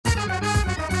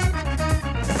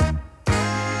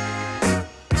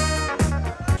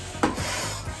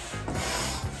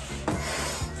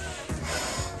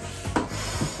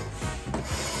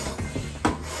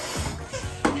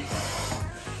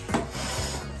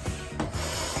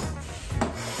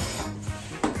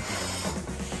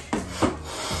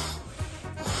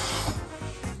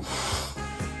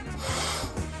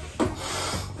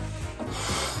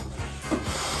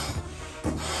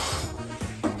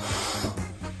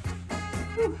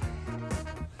Whew.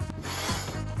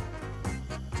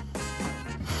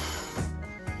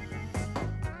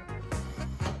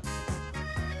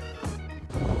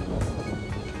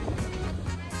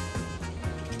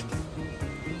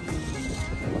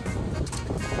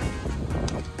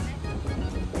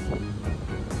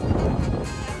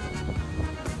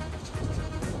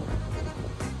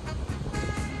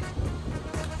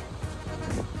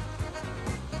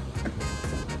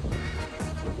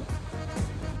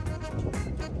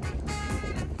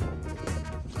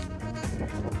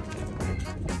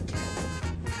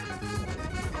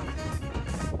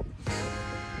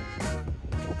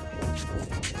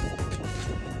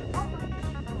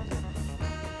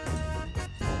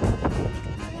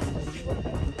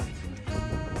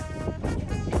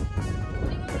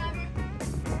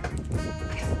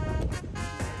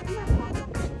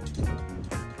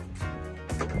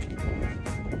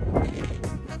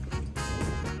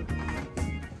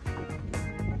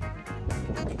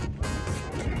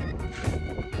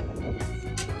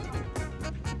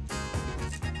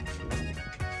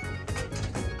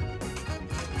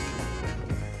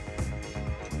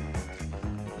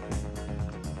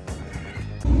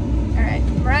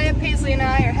 Mariah, Paisley, and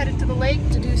I are headed to the lake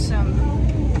to do some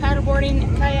paddleboarding,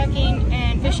 kayaking,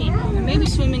 and fishing, and maybe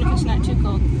swimming if it's not too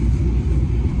cold.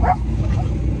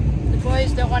 The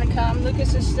boys don't want to come.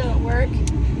 Lucas is still at work,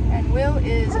 and Will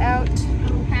is out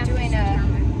doing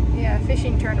a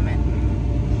fishing tournament.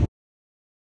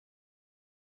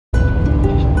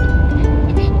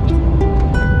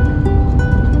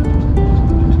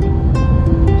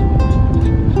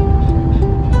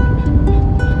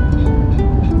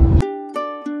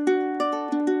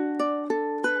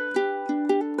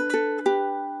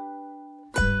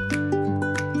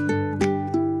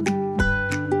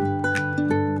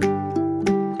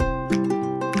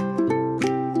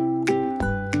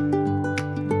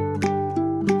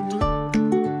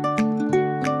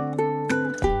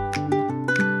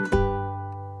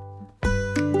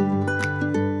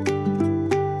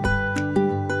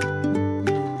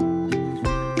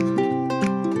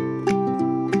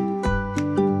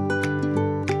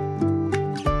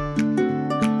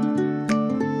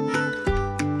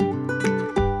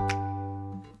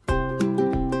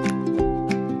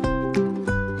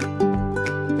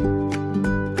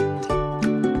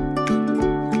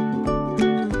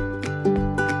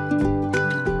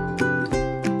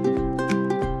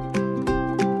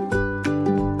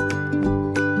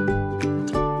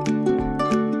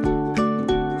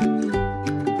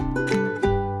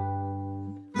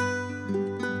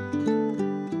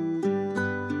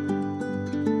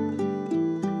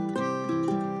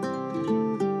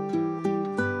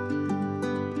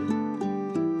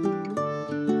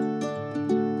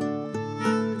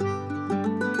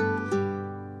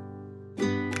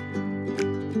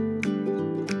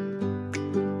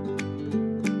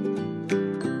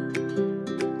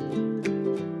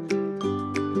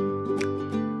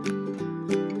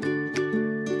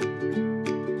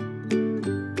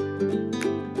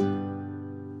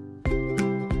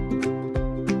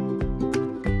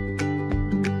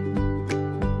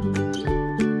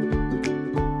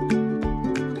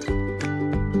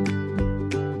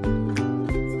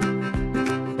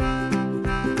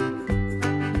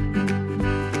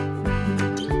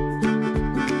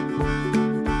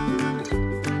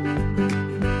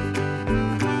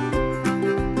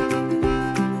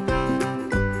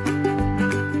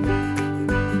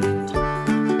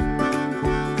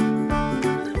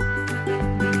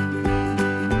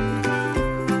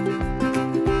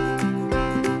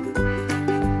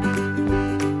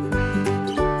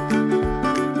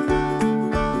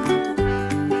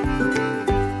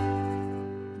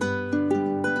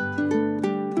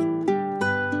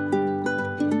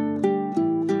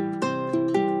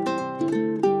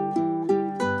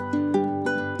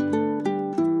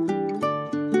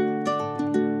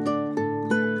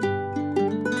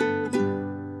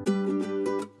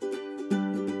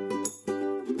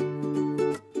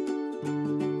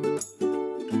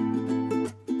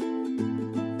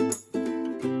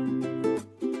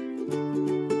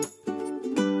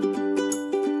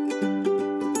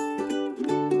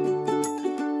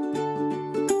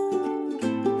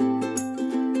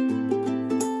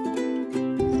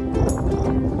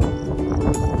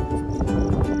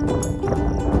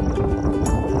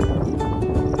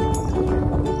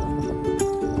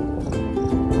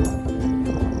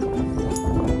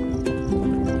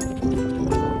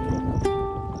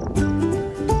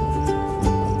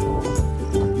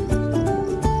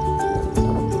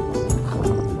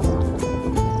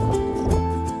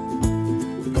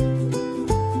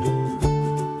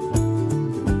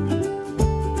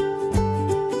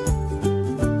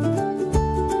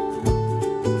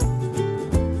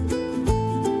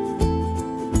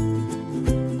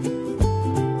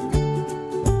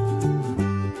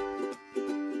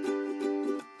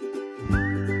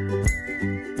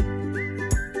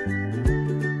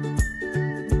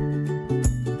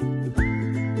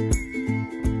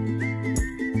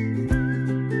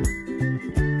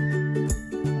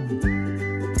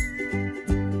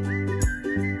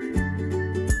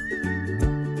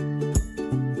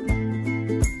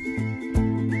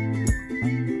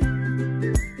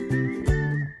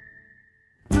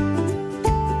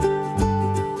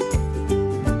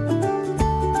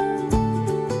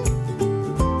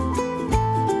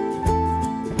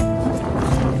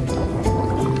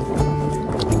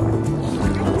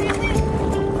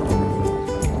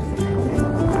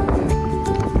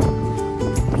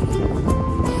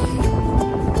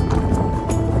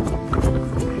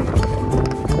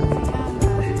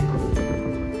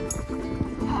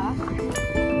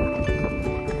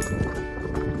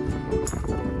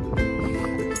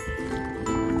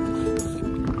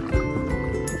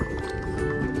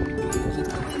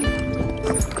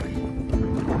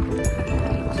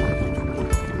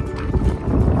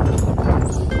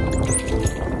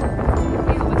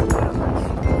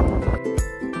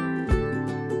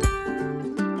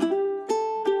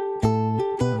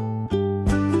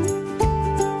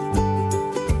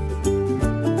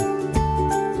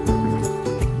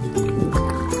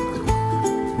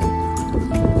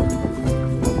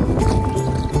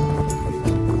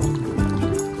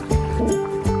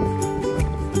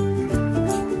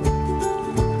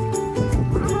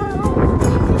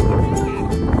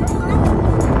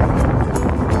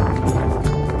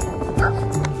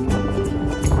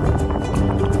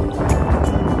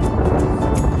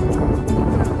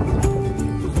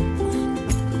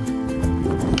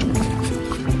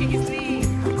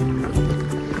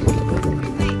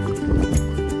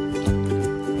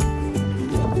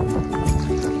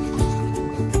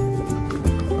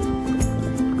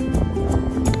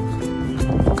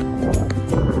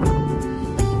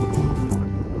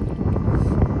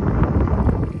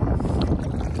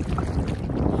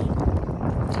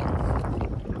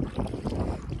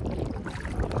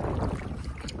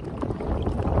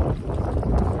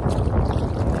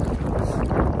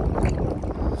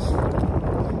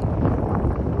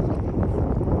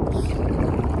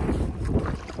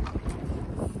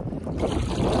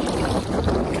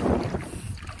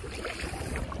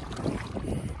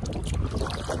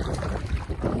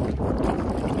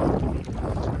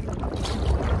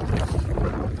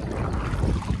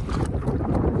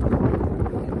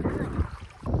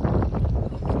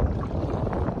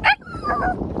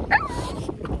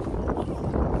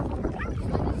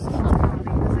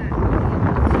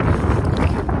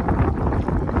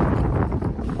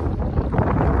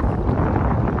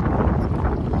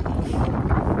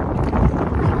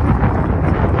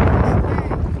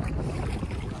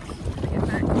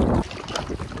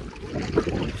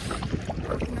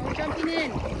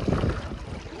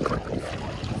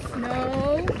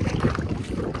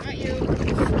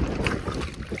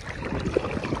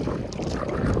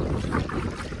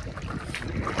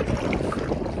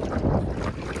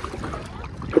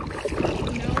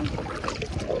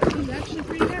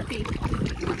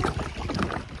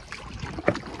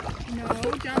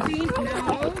 jumping. No.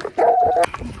 Oh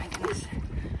my goodness.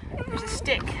 There's a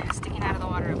stick sticking out of the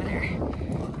water over there.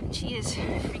 And she is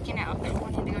freaking out,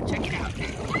 wanting to go check it out.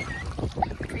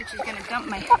 I'm afraid she's gonna dump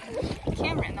my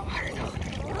camera in the water though.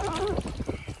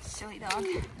 Silly dog.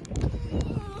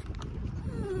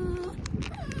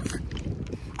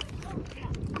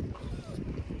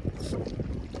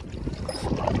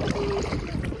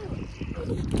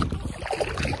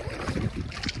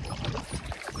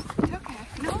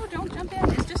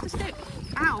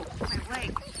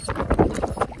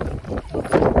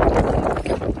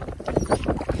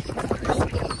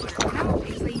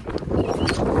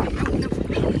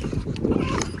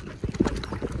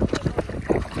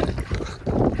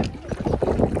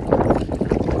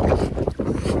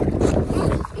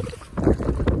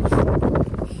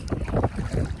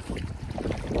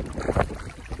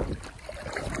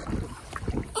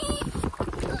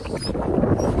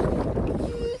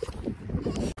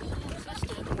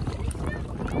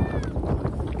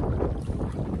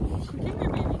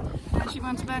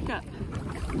 Back up.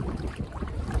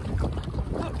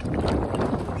 Oh,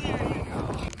 there you go.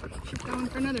 She's going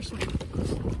for another swim.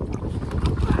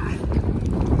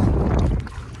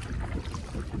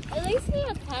 At least we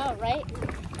have towel, right?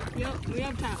 Yep, we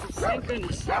have towels. Thank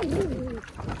goodness.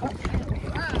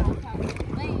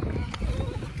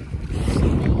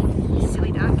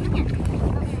 Silly dog, come here.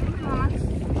 Come on.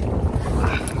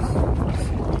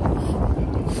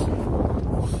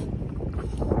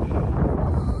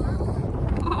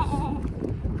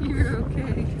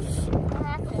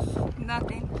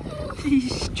 Nothing.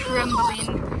 He's trembling,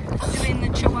 doing the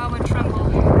Chihuahua tremble.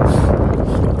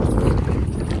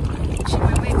 She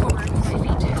went way forward with my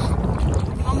feet.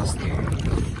 Almost there.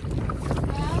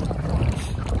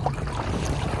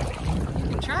 You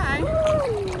can try.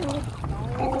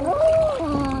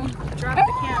 Drop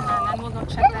the camera and then we'll go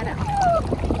check that out.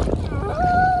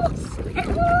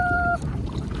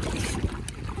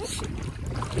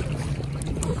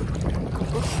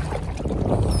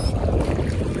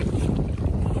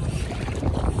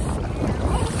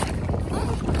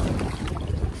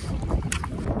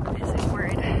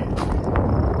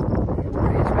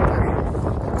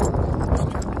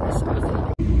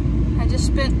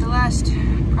 Spent the last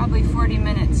probably 40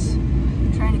 minutes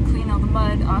trying to clean all the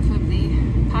mud off of the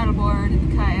paddleboard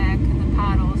and the kayak and the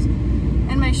paddles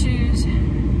and my shoes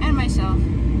and myself,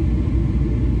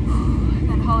 and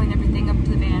then hauling everything up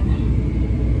to the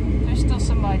van. There's still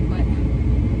some mud, but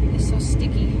it's so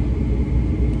sticky.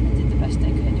 I did the best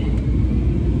I could.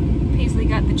 Paisley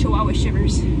got the Chihuahua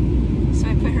shivers, so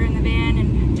I put her in the van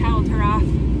and toweled her off,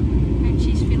 and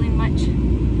she's feeling much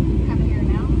happier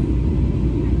now.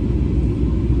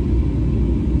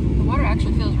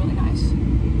 Actually feels really nice,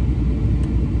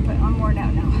 but I'm worn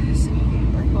out now, so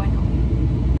we're going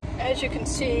home. As you can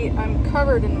see, I'm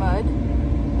covered in mud,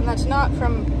 and that's not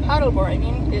from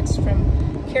paddleboarding, it's from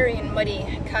carrying muddy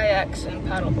kayaks and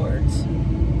paddleboards.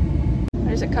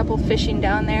 There's a couple fishing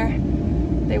down there.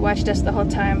 They watched us the whole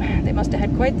time. They must have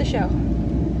had quite the show.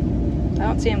 I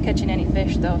don't see them catching any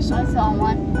fish though, so I saw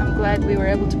one. I'm glad we were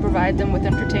able to provide them with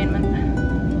entertainment.